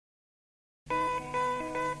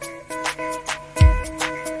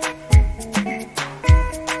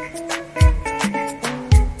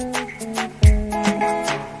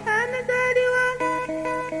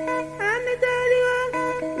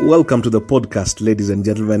Welcome to the podcast, ladies and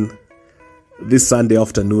gentlemen. This Sunday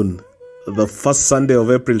afternoon, the first Sunday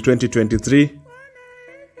of April 2023.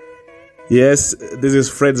 Yes, this is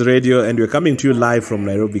Fred's Radio and we're coming to you live from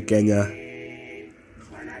Nairobi, Kenya.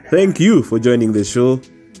 Thank you for joining the show.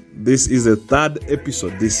 This is the third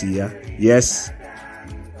episode this year. Yes.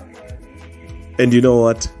 And you know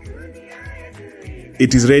what?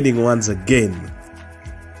 It is raining once again.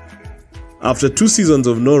 After 2 seasons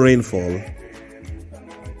of no rainfall,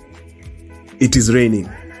 it is raining.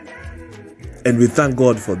 And we thank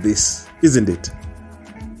God for this, isn't it?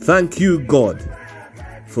 Thank you, God,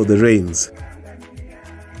 for the rains.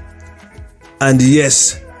 And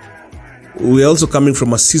yes, we are also coming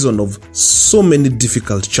from a season of so many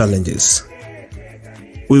difficult challenges.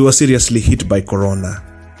 We were seriously hit by Corona.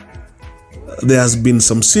 There has been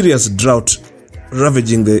some serious drought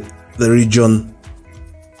ravaging the region.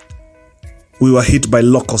 We were hit by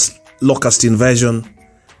Locust Invasion.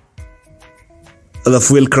 The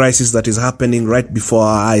fuel crisis that is happening right before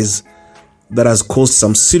our eyes that has caused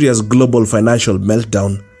some serious global financial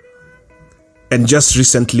meltdown. And just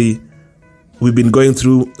recently, we've been going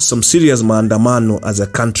through some serious maandamano as a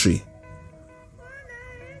country.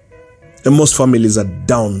 And most families are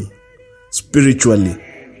down spiritually,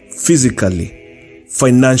 physically,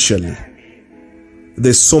 financially.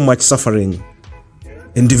 There's so much suffering.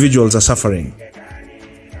 Individuals are suffering.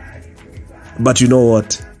 But you know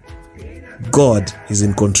what? God is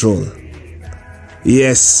in control.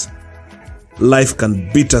 Yes, life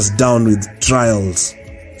can beat us down with trials,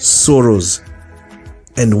 sorrows,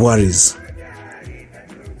 and worries.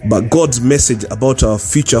 But God's message about our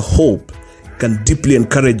future hope can deeply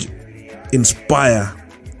encourage, inspire,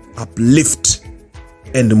 uplift,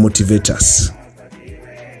 and motivate us.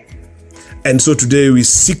 And so today we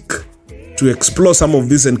seek to explore some of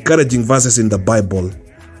these encouraging verses in the Bible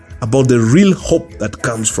about the real hope that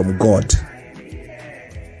comes from God.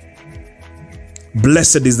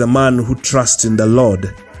 Blessed is the man who trusts in the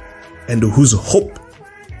Lord and whose hope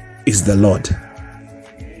is the Lord.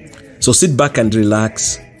 So sit back and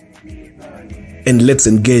relax and let's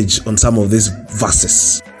engage on some of these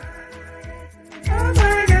verses.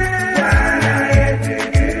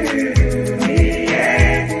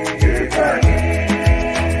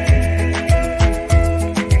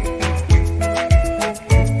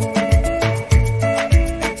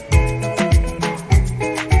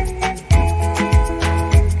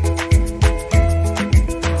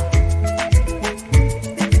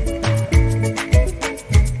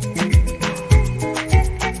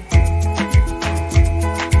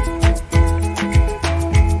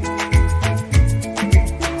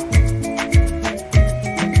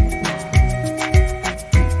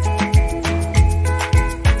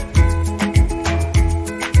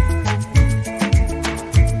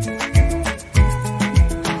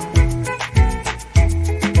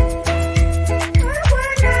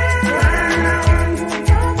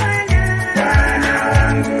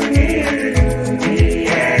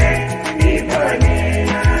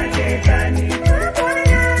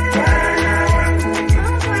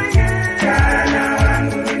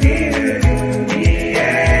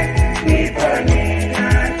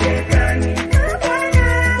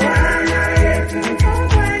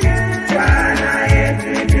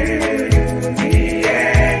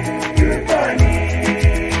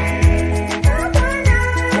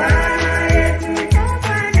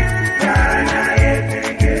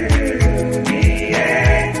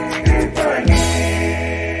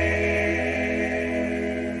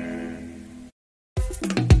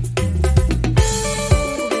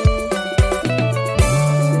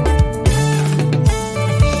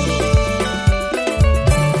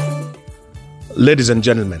 Ladies and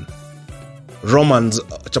gentlemen, Romans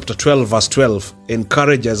chapter 12 verse 12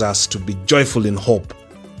 encourages us to be joyful in hope,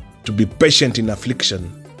 to be patient in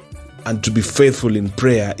affliction, and to be faithful in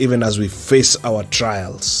prayer even as we face our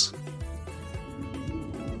trials.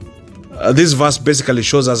 This verse basically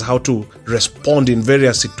shows us how to respond in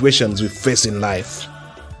various situations we face in life.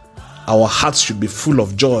 Our hearts should be full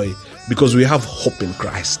of joy because we have hope in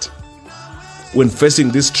Christ. When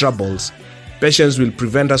facing these troubles, patience will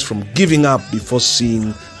prevent us from giving up before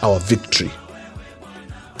seeing our victory.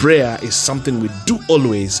 Prayer is something we do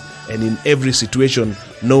always and in every situation,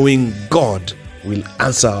 knowing God will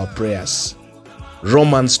answer our prayers.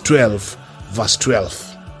 Romans 12 verse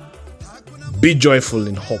 12. Be joyful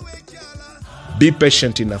in hope. Be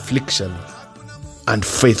patient in affliction and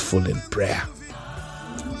faithful in prayer.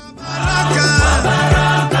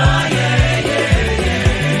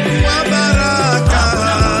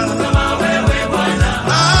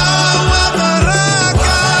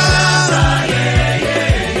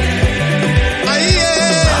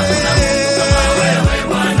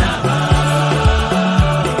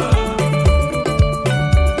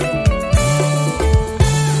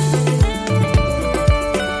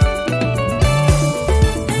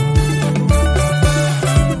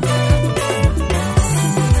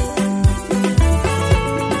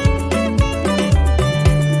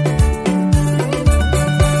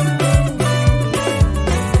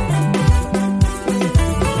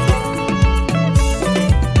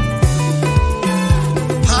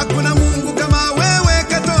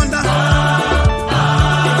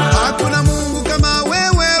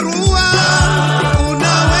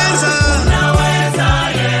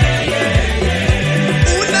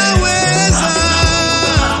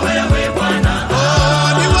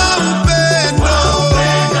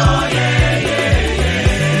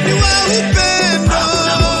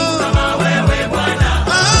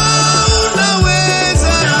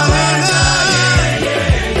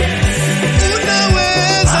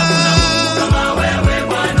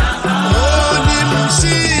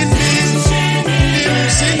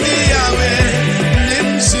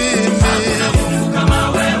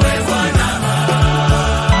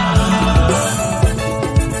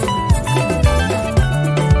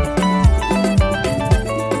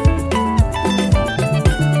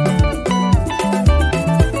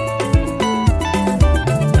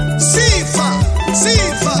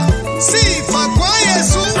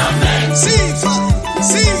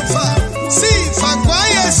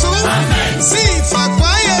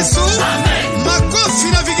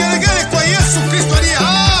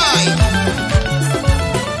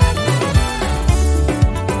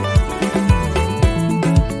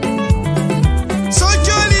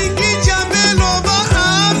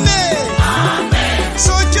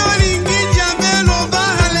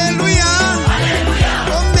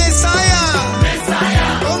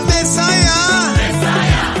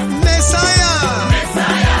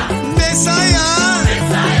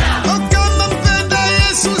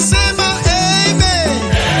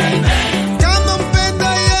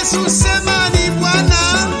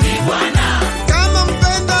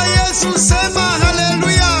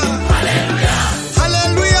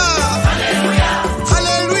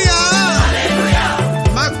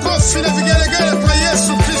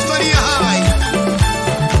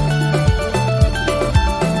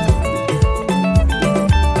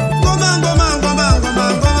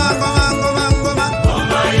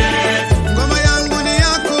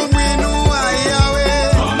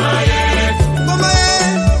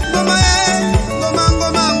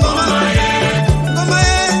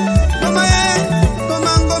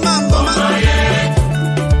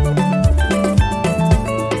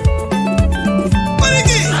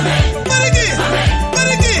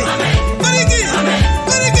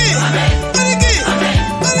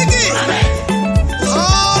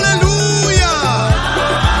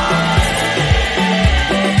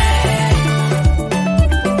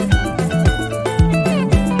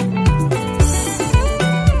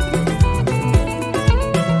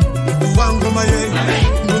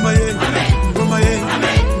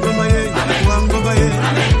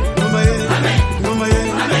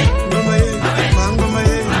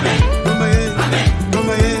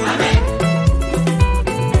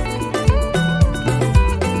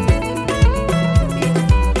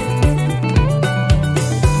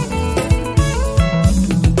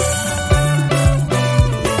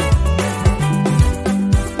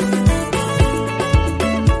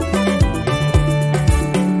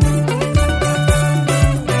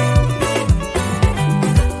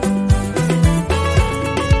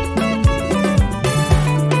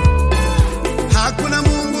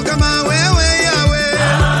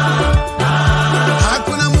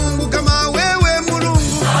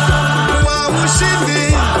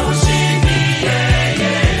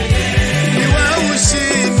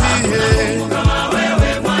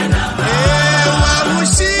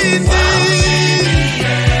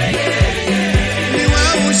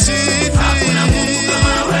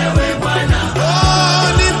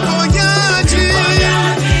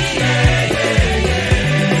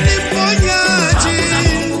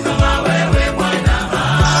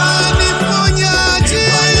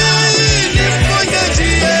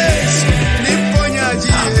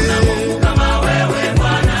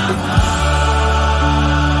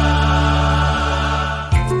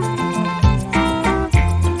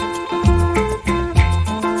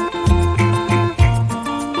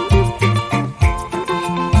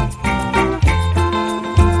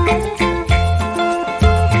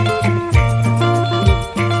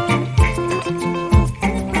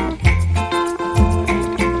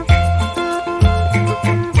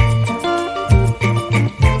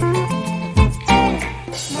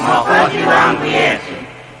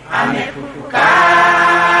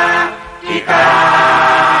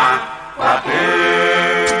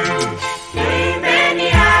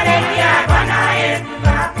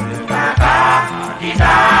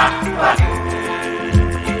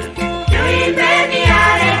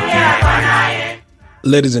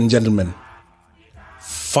 Ladies and gentlemen,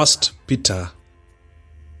 1 Peter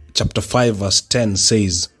chapter 5 verse 10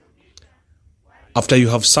 says, "After you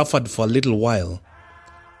have suffered for a little while,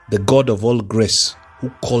 the God of all grace, who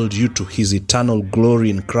called you to his eternal glory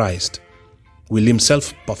in Christ, will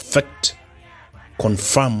himself perfect,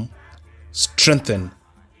 confirm, strengthen,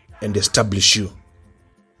 and establish you."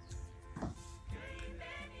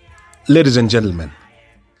 Ladies and gentlemen,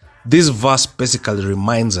 this verse basically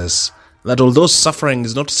reminds us that although suffering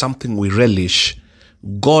is not something we relish,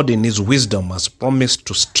 God in his wisdom has promised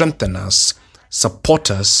to strengthen us,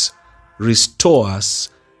 support us, restore us,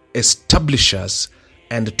 establish us,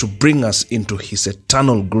 and to bring us into his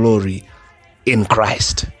eternal glory in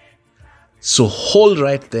Christ. So hold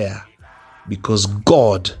right there, because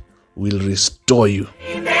God will restore you.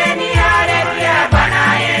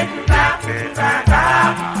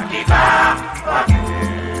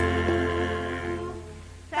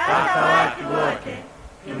 Sasa watu wote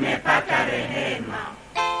tumepata rehema.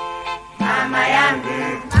 Mama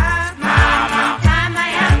yangu, mama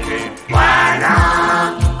yangu, Bwana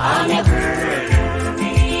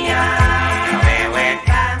amekuhurumia. Wewe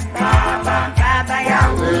baba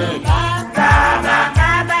yangu,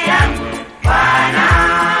 baba yangu, Bwana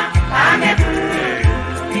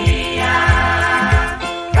amekuhurumia.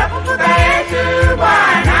 Kafufuka Yesu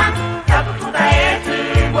Bwana, kafufuka Yesu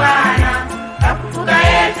Bwana, kafufuka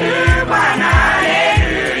Yesu Bwana,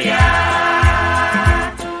 haleluya.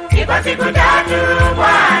 Ni kwa siku tatu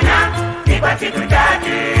Bwana, ni kwa siku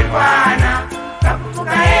tatu Bwana,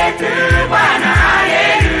 kafufuka Yesu Bwana,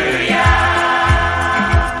 haleluya.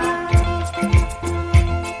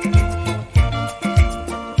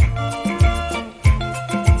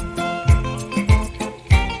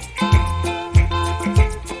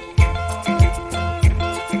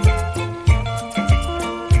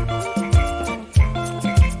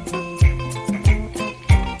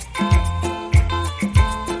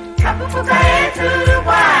 Kafufuka Yesu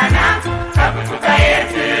Bwana, kafufuka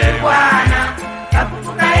Yesu Bwana,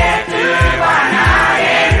 kafufuka Yesu Bwana,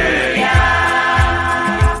 haleluya.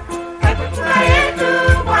 Kafufuka Yesu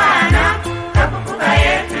Bwana, kafufuka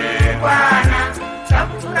Yesu Bwana,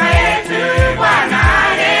 kafufuka Yesu Bwana,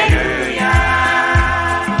 haleluya.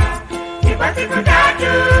 Ni kwa siku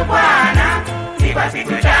tatu Bwana, ni kwa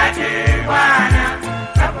siku tatu Bwana,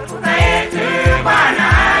 kafufuka Yesu Bwana,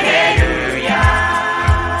 haleluya.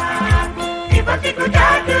 Ni kwa siku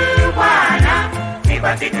tatu Bwana, ni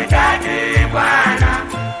kwa siku tatu Bwana,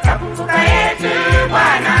 kafufuka Yesu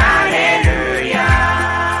Bwana, haleluya.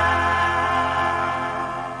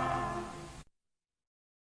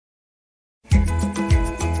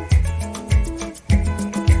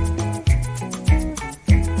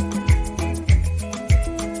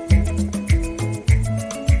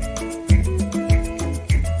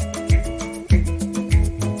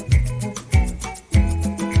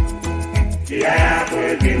 Njia ya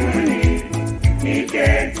uzimuni ni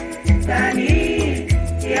Shetani,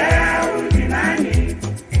 njia ya uzimani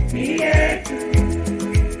ni Yesu.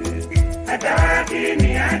 Hata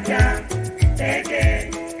wakiniacha peke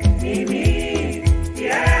mimi,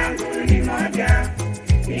 njia yangu ni moja,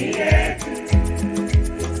 ni Yesu.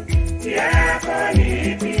 Njia yako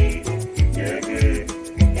ni ipi, ndugu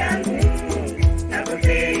yangu?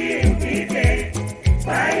 Nakusihi upite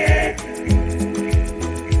kwa Yesu.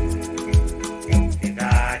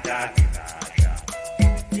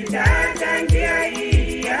 Sitaanza njia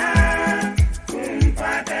hii ya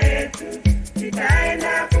kumpata Yesu,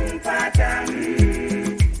 sitaenda kumpata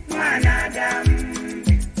mwanadamu.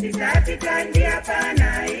 Sitapita njia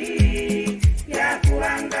pana hii ya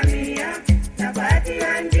kuangamia,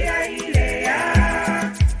 nafuatia njia ile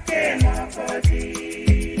yake Mwokozi.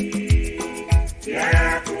 Njia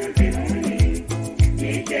ya kuzimuni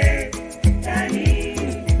ni Shetani,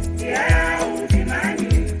 njia ya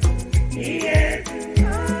uzimani ni Yesu.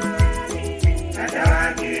 Hata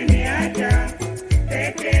wakiniacha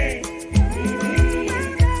peke mimi,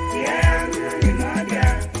 njia yangu ni moja,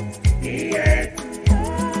 ni Yesu.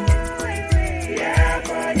 Njia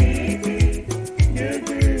yako ni ipi,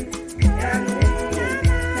 ndugu yangu?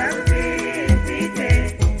 Nakusihi upite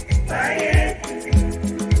kwa Yesu.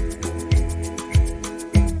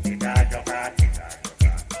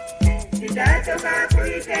 Sitachoka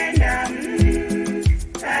kuitenda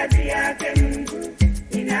kazi yake Mungu.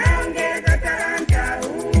 Ninaongeza talanta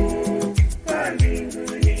huko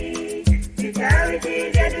mbinguni,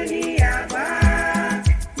 sitawitija dunia Bwana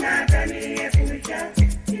ataniepusha.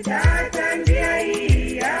 Sitaacha njia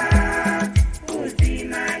hii ya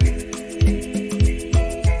uzimani,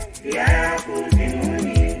 njia ya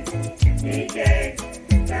kuzimuni ni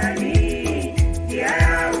Shetani, njia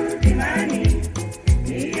ya uzimani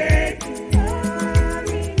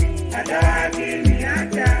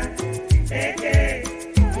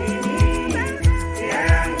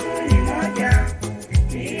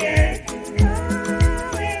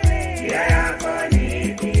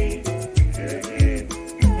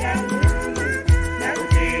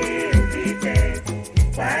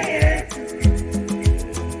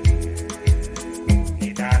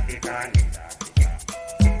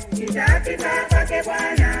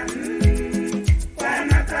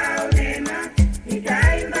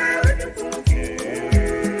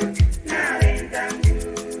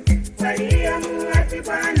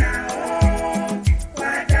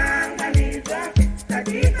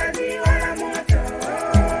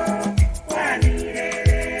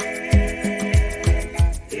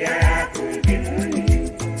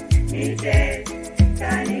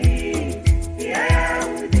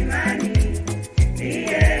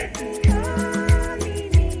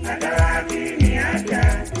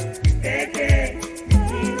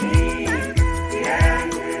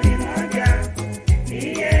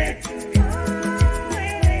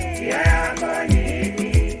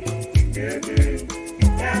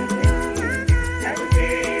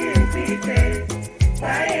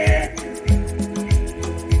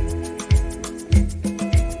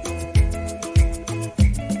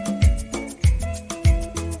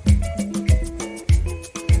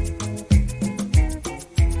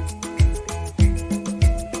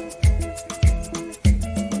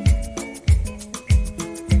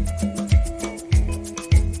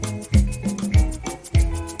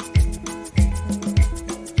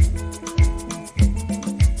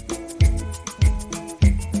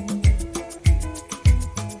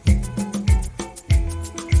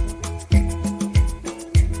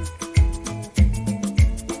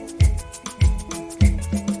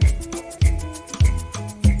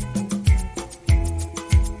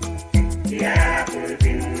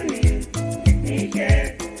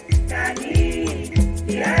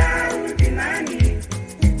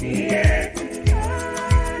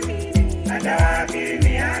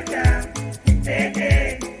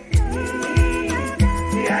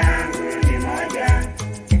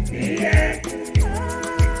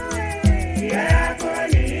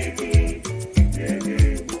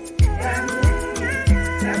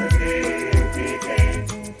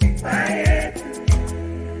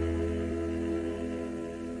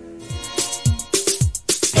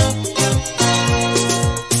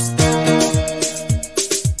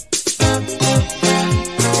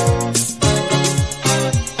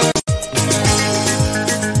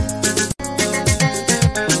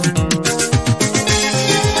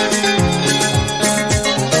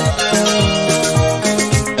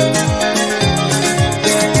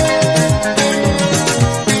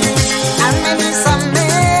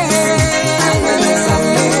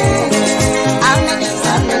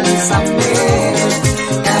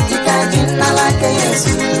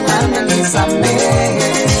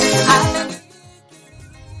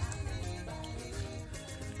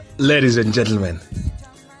Ladies and gentlemen,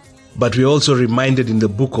 but we're also reminded in the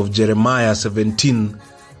book of Jeremiah 17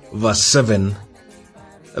 verse 7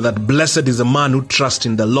 that blessed is the man who trusts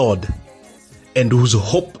in the Lord and whose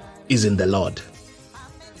hope is in the Lord.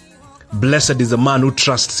 Blessed is the man who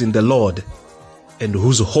trusts in the Lord and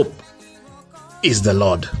whose hope is the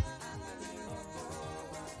Lord.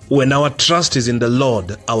 When our trust is in the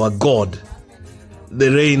Lord, our God, the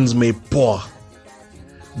rains may pour,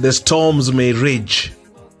 the storms may rage,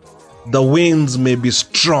 the winds may be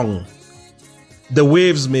strong, the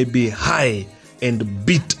waves may be high and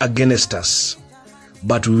beat against us,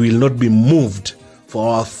 but we will not be moved,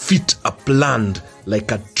 for our feet are planted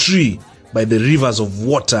like a tree by the rivers of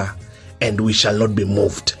water, and we shall not be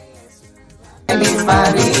moved.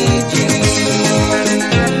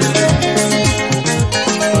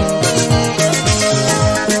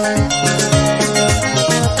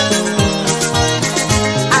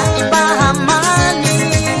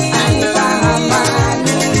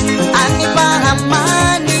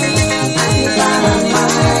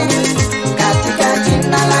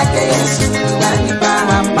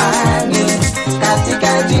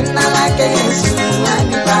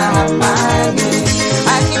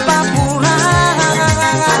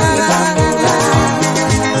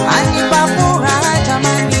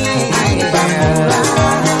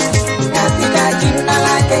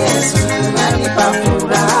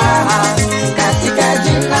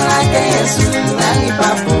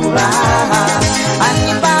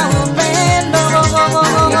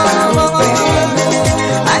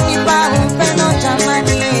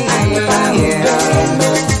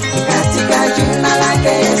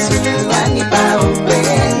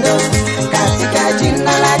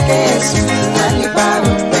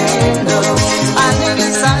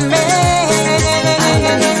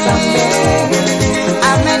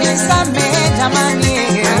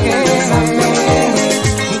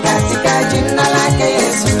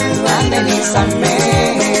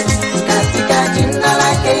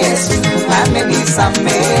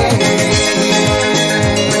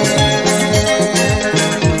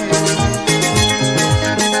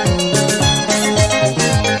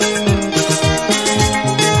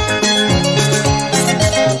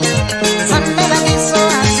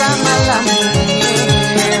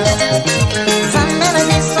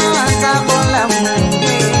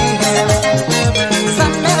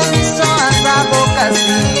 Samela miso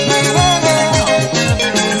azabokazi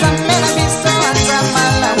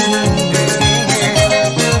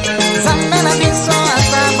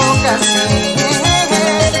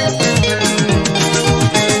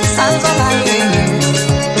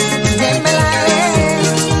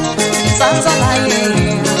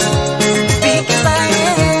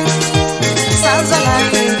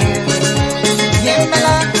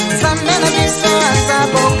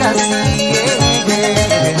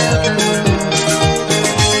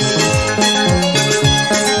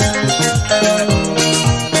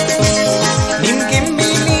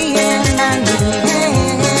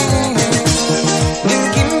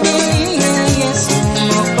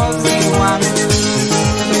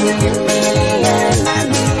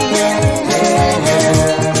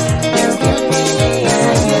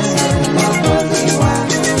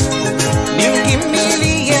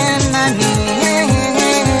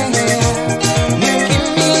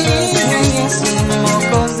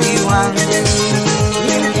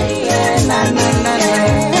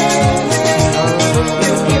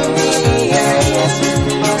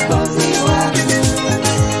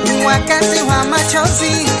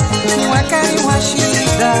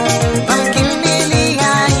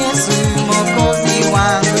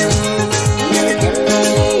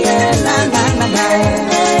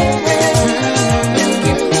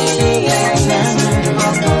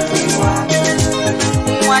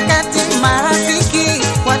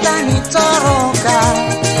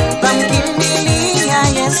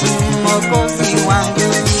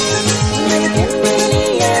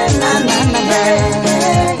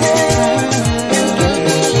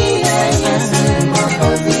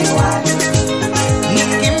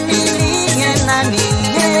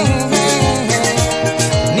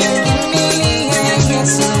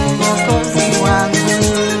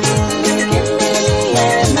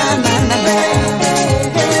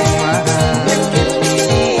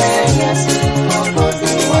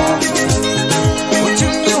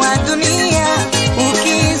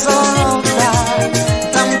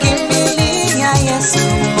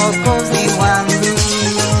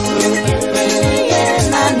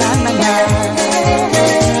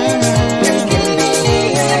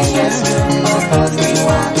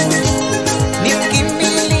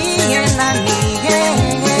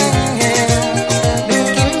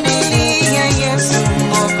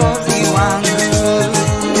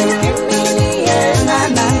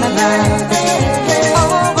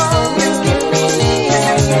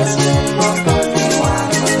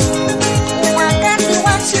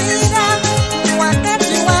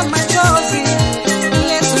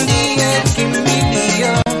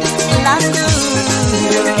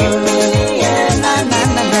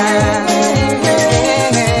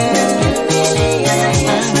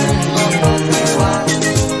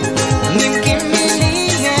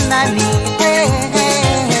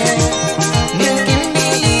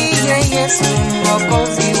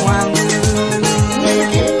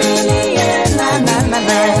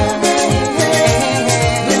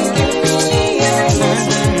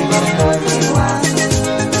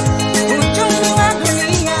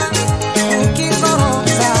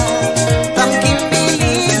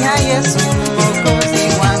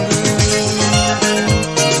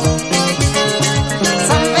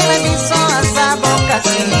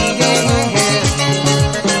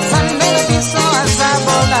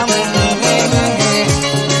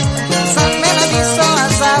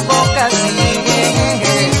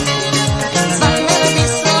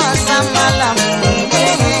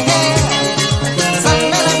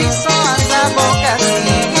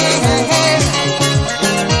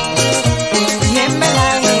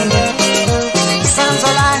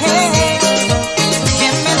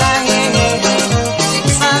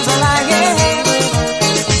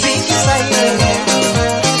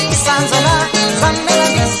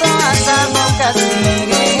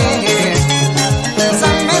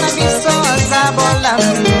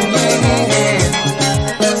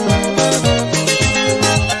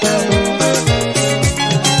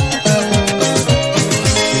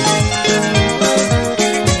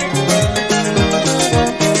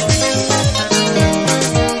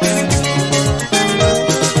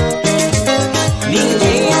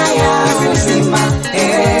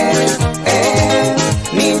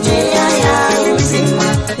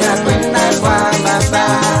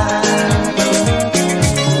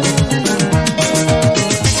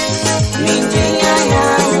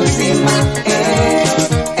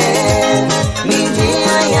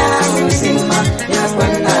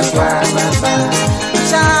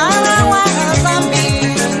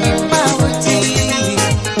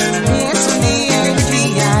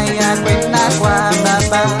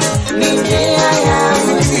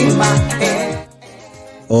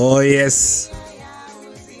Oh yes.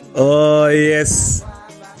 Oh yes.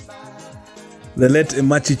 The late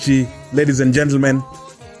Machichi, ladies and gentlemen.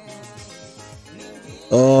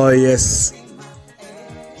 Oh yes.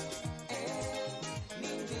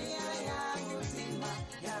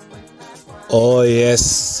 Oh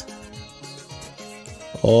yes.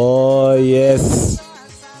 Oh yes.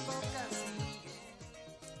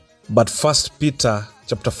 But 1 Peter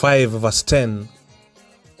chapter 5 verse 10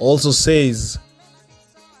 also says,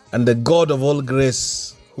 "And the God of all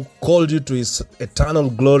grace, who called you to his eternal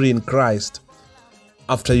glory in Christ,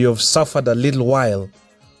 after you have suffered a little while,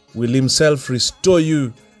 will himself restore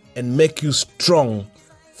you and make you strong,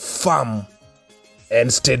 firm,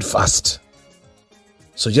 and steadfast."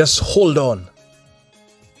 So just hold on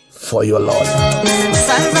for your Lord.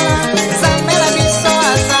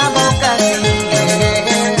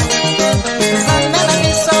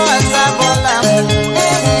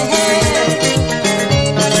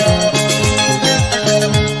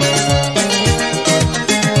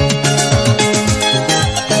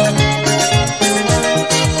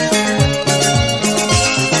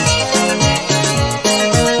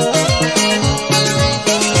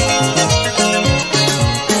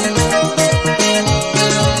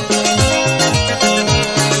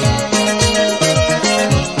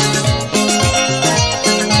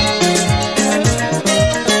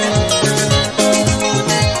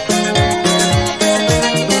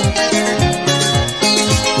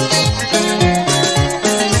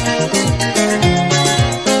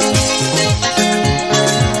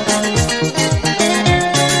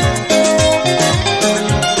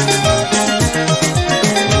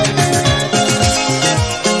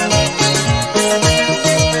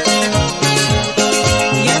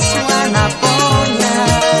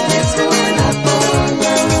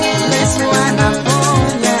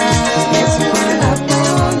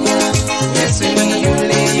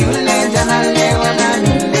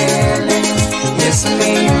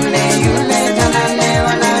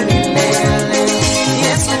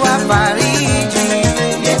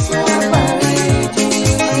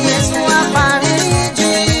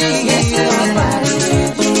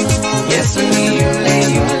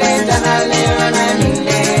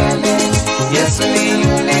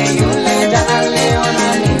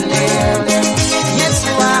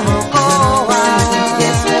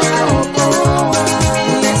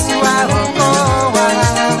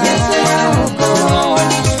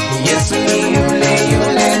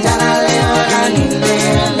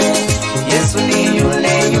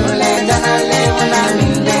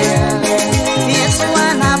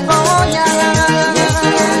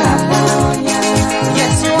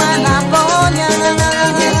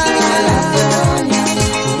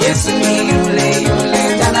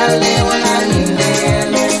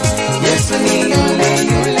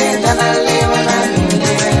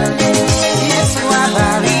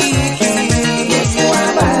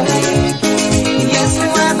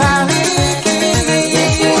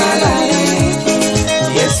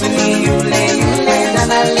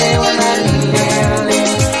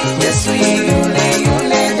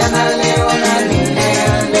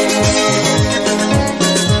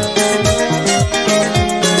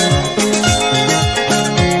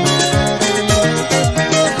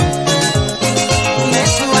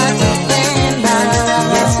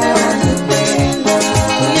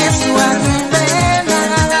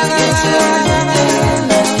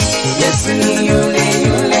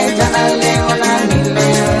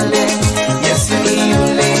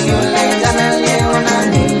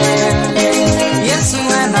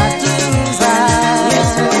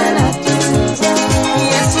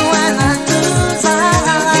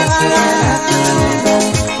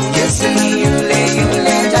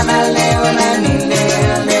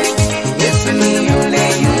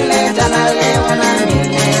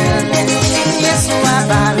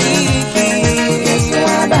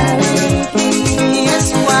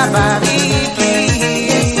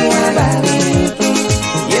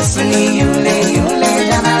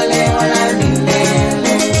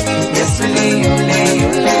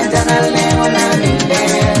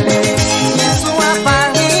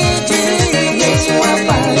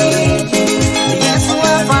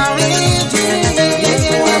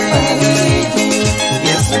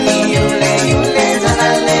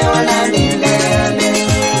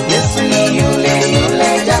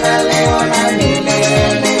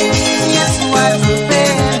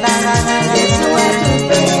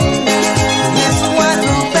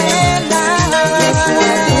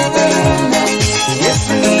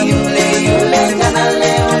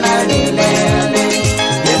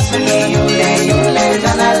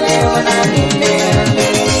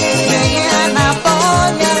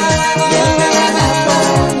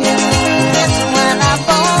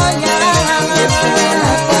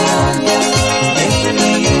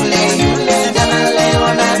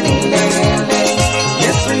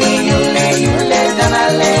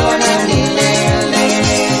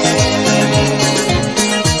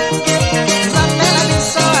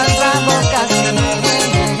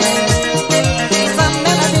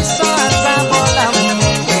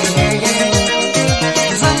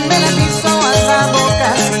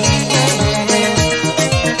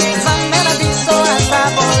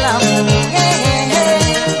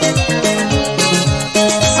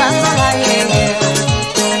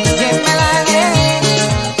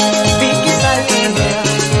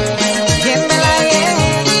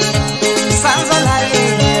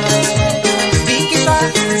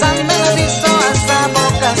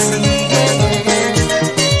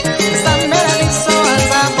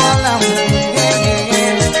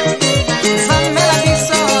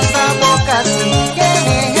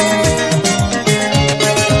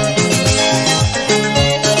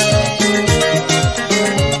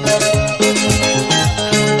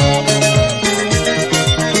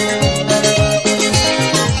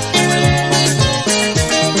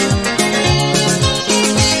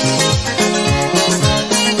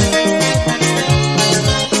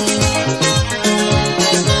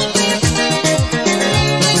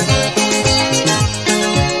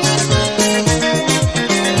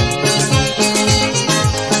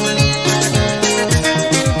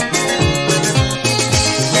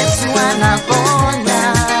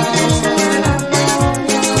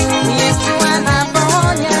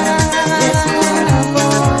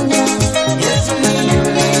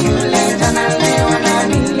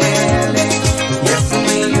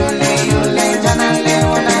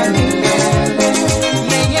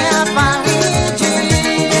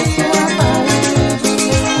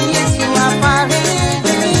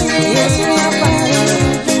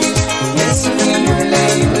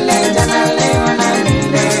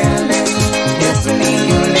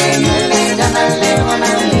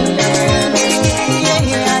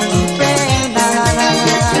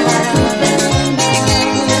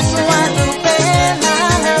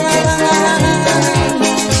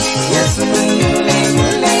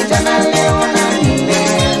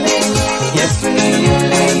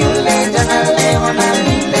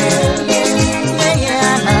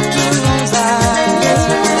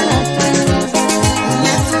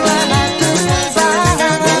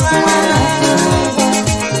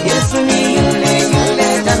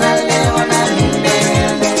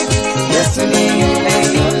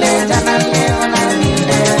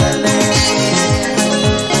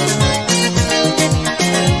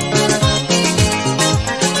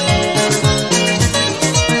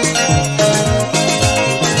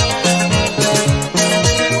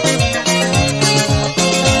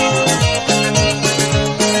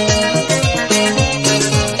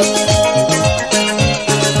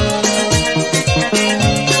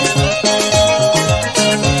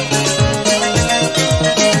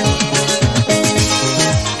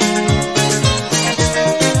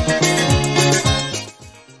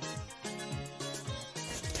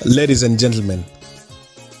 Ladies and gentlemen,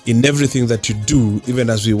 in everything that you do, even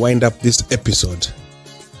as we wind up this episode,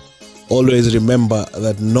 always remember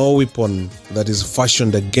that no weapon that is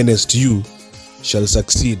fashioned against you shall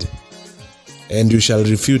succeed, and you shall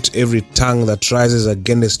refute every tongue that rises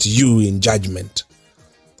against you in judgment.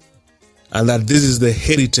 And that this is the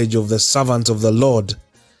heritage of the servants of the Lord,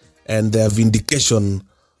 and their vindication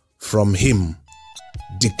from him,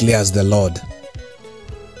 declares the Lord.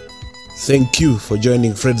 Thank you for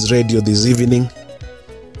joining Fred's Radio this evening,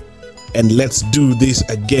 and let's do this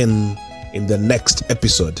again in the next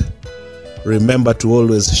episode. Remember to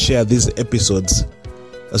always share these episodes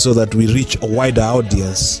so that we reach a wider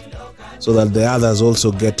audience, so that the others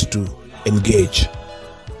also get to engage.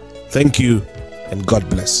 Thank you, and God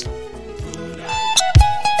bless.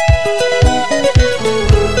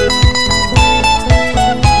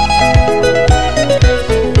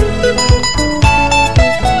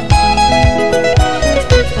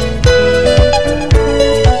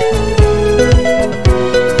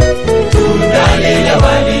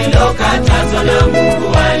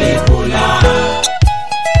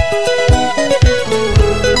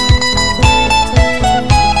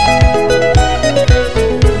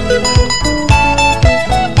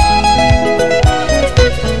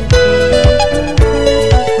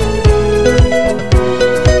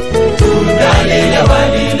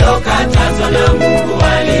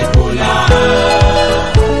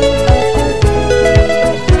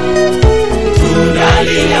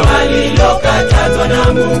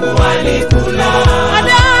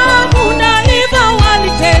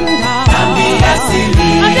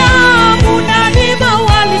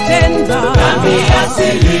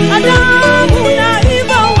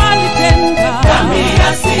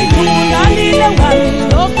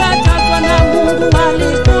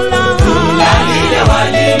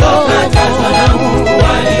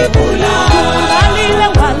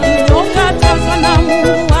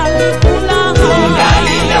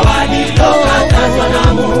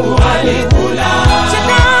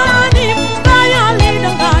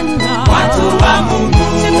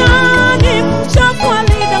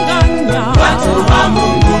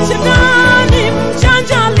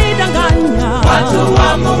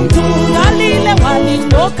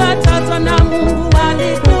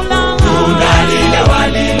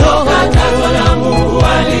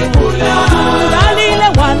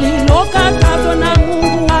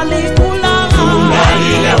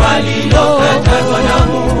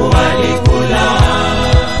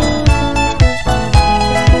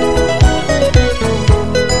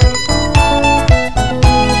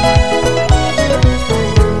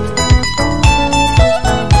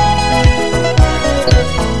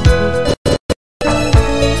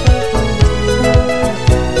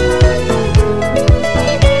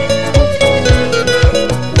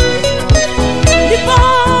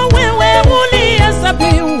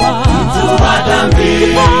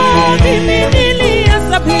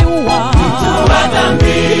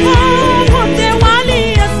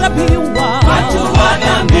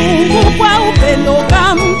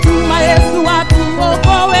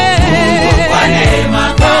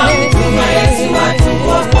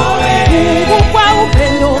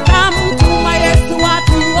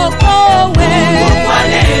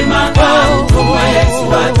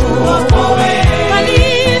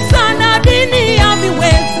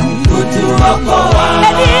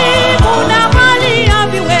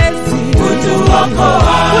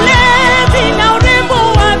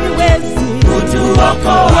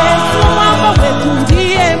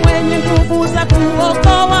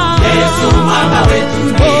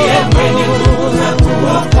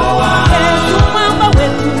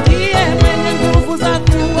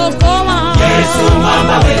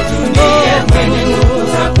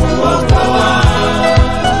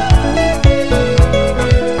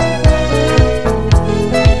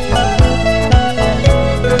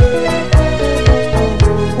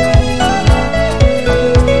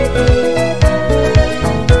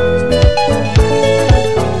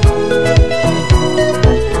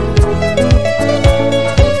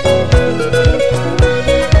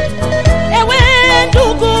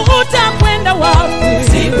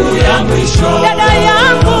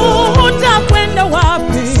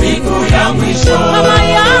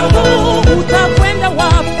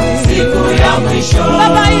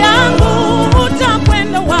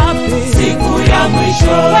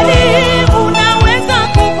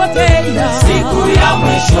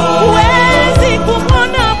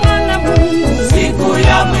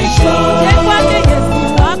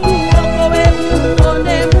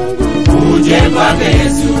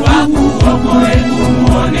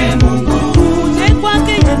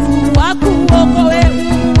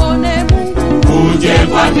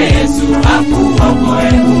 kwake Yesu akuokoe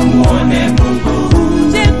umuone Mungu.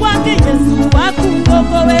 Uje kwake Yesu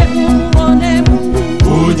akuokoe umuone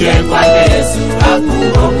Mungu. Uje kwake Yesu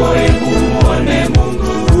akuokoe